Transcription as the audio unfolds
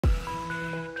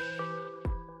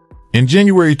In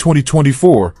January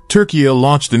 2024, Türkiye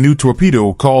launched a new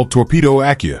torpedo called Torpedo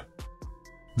Akya.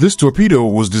 This torpedo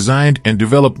was designed and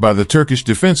developed by the Turkish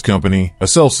defense company,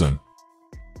 Aselsan.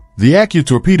 The Akya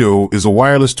torpedo is a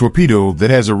wireless torpedo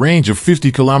that has a range of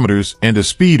 50 kilometers and a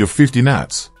speed of 50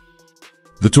 knots.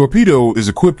 The torpedo is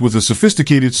equipped with a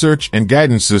sophisticated search and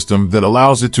guidance system that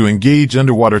allows it to engage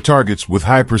underwater targets with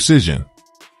high precision.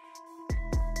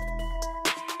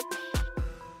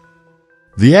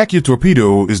 The Akya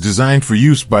torpedo is designed for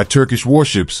use by Turkish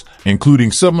warships,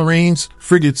 including submarines,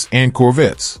 frigates, and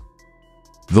corvettes.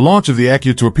 The launch of the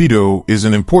Akya torpedo is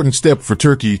an important step for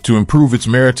Turkey to improve its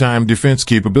maritime defense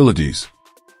capabilities.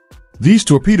 These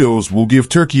torpedoes will give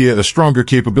Turkey a stronger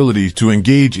capability to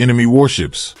engage enemy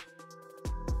warships.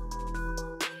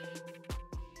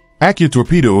 Akya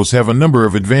torpedoes have a number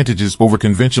of advantages over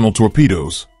conventional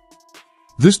torpedoes.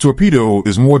 This torpedo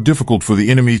is more difficult for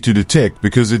the enemy to detect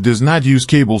because it does not use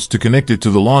cables to connect it to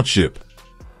the launch ship.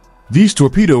 These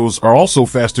torpedoes are also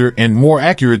faster and more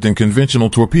accurate than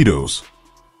conventional torpedoes.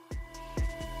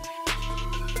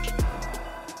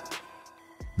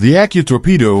 The Akya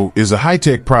torpedo is a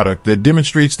high-tech product that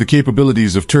demonstrates the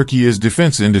capabilities of Turkey's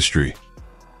defense industry.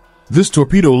 This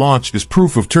torpedo launch is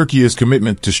proof of Turkey's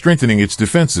commitment to strengthening its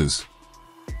defenses.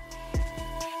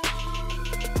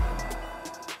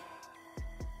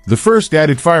 The first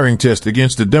guided firing test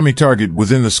against a dummy target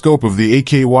within the scope of the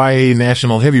AKYA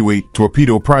National Heavyweight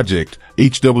Torpedo Project,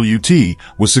 HWT,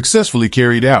 was successfully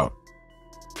carried out.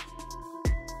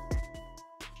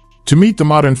 To meet the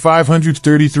modern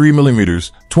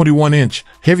 533mm, 21-inch,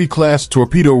 heavy-class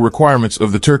torpedo requirements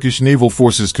of the Turkish Naval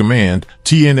Forces Command,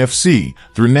 TNFC,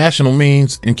 through national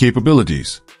means and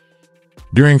capabilities.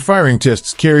 During firing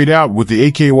tests carried out with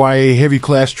the AKYA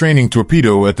heavy-class training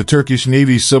torpedo at the Turkish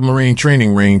Navy's submarine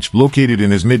training range located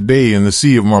in Izmit Bay in the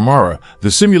Sea of Marmara, the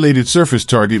simulated surface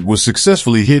target was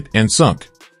successfully hit and sunk.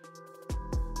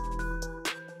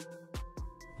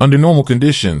 Under normal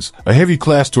conditions, a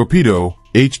heavy-class torpedo,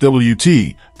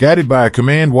 HWT, guided by a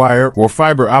command wire or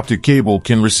fiber optic cable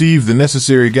can receive the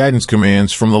necessary guidance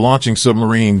commands from the launching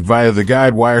submarine via the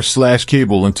guide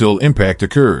wire/cable until impact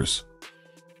occurs.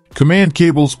 Command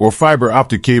cables or fiber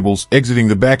optic cables exiting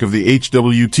the back of the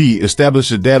HWT establish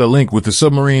a data link with the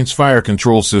submarine's fire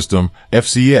control system,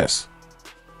 FCS.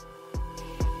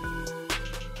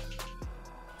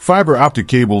 Fiber optic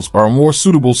cables are a more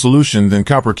suitable solution than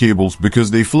copper cables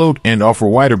because they float and offer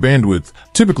wider bandwidth,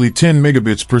 typically 10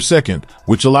 megabits per second,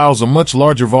 which allows a much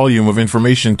larger volume of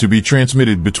information to be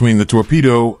transmitted between the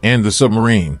torpedo and the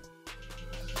submarine.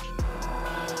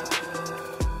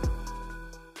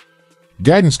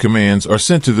 Guidance commands are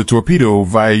sent to the torpedo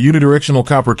via unidirectional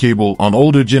copper cable on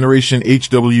older generation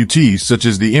HWTs such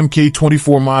as the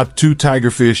Mk24 Mod 2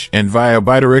 Tigerfish and via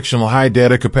bidirectional high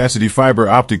data capacity fiber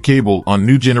optic cable on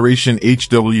new generation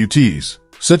HWTs,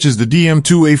 such as the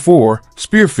DM2A4,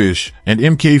 Spearfish, and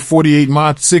Mk48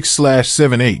 Mod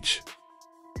 6/7H.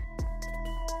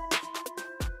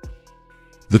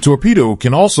 The torpedo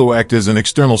can also act as an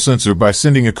external sensor by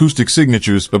sending acoustic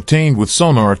signatures obtained with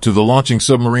sonar to the launching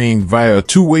submarine via a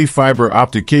two-way fiber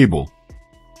optic cable.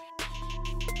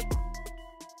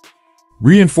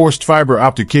 Reinforced fiber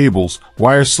optic cables,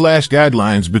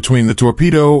 wires/guidelines between the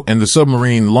torpedo and the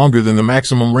submarine longer than the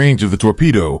maximum range of the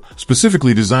torpedo,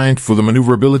 specifically designed for the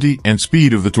maneuverability and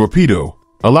speed of the torpedo,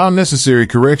 allow necessary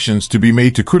corrections to be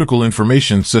made to critical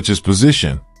information such as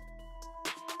position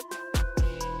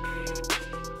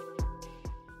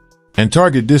and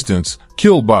target distance,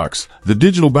 kill box, the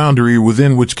digital boundary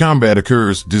within which combat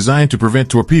occurs, designed to prevent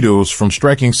torpedoes from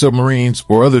striking submarines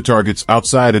or other targets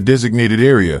outside a designated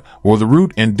area, or the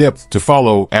route and depth to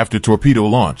follow after torpedo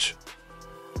launch.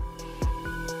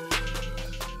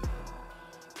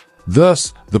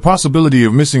 Thus, the possibility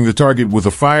of missing the target with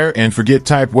a fire-and-forget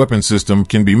type weapon system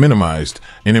can be minimized.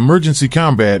 In emergency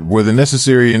combat where the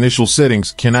necessary initial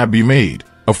settings cannot be made,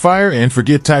 a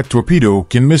fire-and-forget type torpedo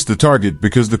can miss the target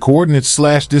because the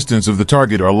coordinates/distance of the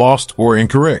target are lost or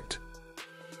incorrect.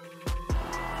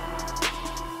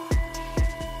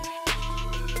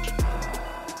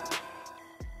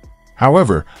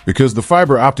 However, because the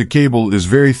fiber optic cable is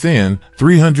very thin,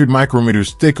 300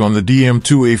 micrometers thick on the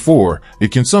DM2A4,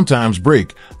 it can sometimes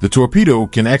break. The torpedo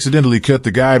can accidentally cut the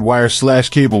guide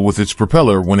wire/cable with its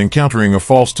propeller when encountering a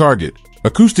false target,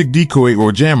 acoustic decoy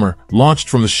or jammer, launched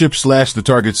from the ship/the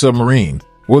target submarine,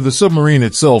 or the submarine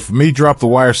itself may drop the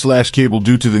wire/cable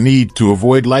due to the need to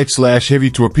avoid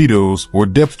light/heavy torpedoes or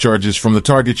depth charges from the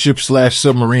target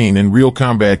ship/submarine in real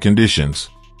combat conditions.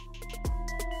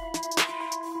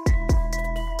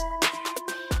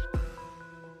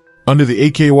 Under the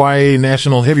AKYA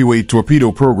National Heavyweight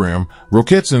Torpedo Program,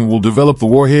 Roketsan will develop the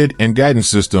warhead and guidance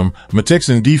system,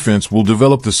 Meteksan Defense will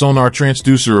develop the sonar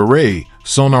transducer array,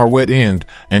 sonar wet end,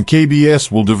 and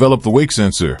KBS will develop the wake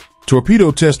sensor,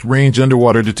 torpedo test range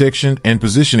underwater detection and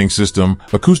positioning system,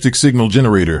 acoustic signal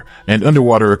generator, and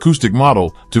underwater acoustic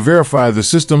model to verify the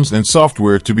systems and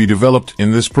software to be developed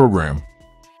in this program.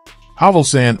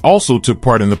 Aselsan also took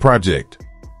part in the project.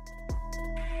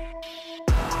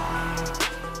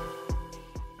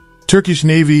 Turkish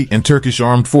Navy and Turkish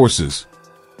Armed Forces.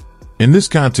 In this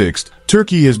context,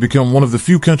 Turkey has become one of the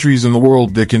few countries in the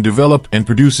world that can develop and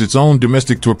produce its own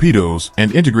domestic torpedoes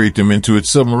and integrate them into its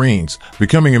submarines,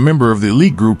 becoming a member of the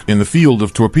elite group in the field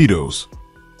of torpedoes.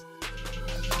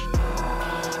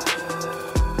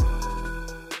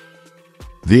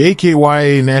 The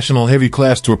AKYA National Heavy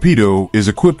Class Torpedo is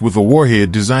equipped with a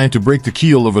warhead designed to break the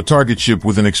keel of a target ship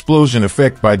with an explosion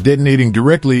effect by detonating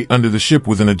directly under the ship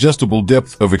with an adjustable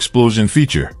depth of explosion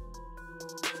feature.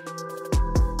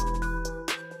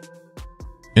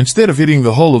 Instead of hitting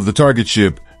the hull of the target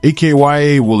ship,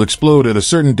 AKYA will explode at a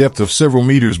certain depth of several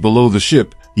meters below the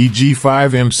ship, e.g.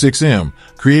 5m 6m,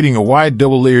 creating a wide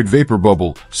double-layered vapor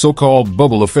bubble, so-called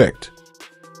bubble effect.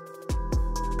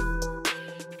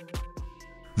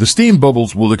 The steam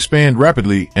bubbles will expand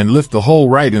rapidly and lift the hull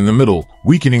right in the middle,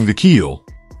 weakening the keel.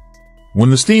 When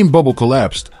the steam bubble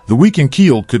collapsed, the weakened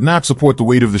keel could not support the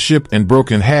weight of the ship and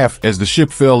broke in half as the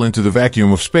ship fell into the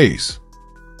vacuum of space.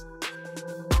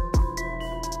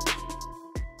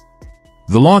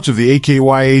 The launch of the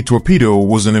AKYA torpedo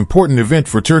was an important event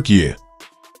for Türkiye.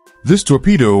 This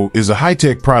torpedo is a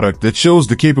high-tech product that shows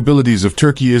the capabilities of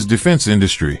Türkiye's defense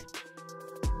industry.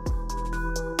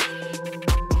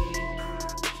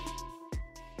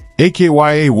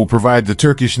 AKYA will provide the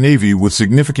Turkish Navy with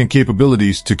significant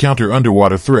capabilities to counter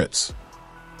underwater threats.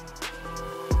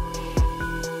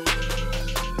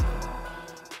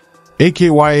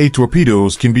 AKYA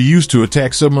torpedoes can be used to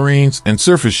attack submarines and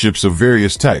surface ships of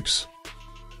various types.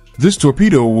 This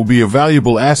torpedo will be a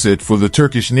valuable asset for the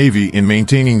Turkish Navy in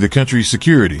maintaining the country's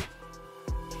security.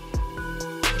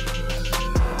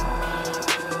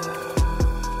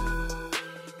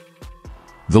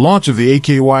 The launch of the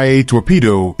AKYA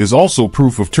torpedo is also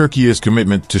proof of Türkiye's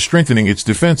commitment to strengthening its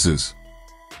defenses.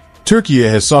 Türkiye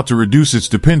has sought to reduce its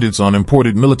dependence on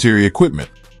imported military equipment.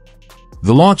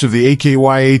 The launch of the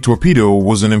AKYA torpedo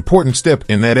was an important step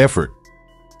in that effort.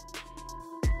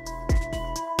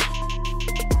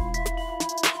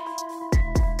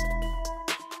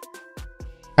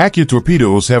 Akya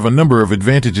torpedoes have a number of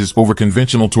advantages over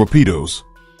conventional torpedoes.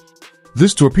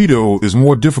 This torpedo is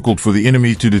more difficult for the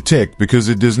enemy to detect because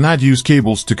it does not use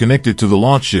cables to connect it to the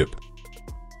launch ship.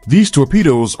 These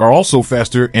torpedoes are also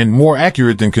faster and more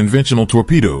accurate than conventional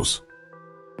torpedoes.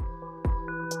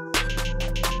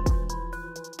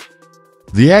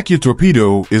 The Akya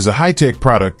torpedo is a high-tech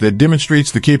product that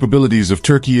demonstrates the capabilities of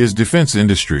Türkiye's defense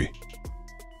industry.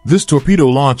 This torpedo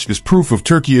launch is proof of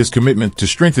Türkiye's commitment to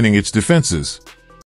strengthening its defenses.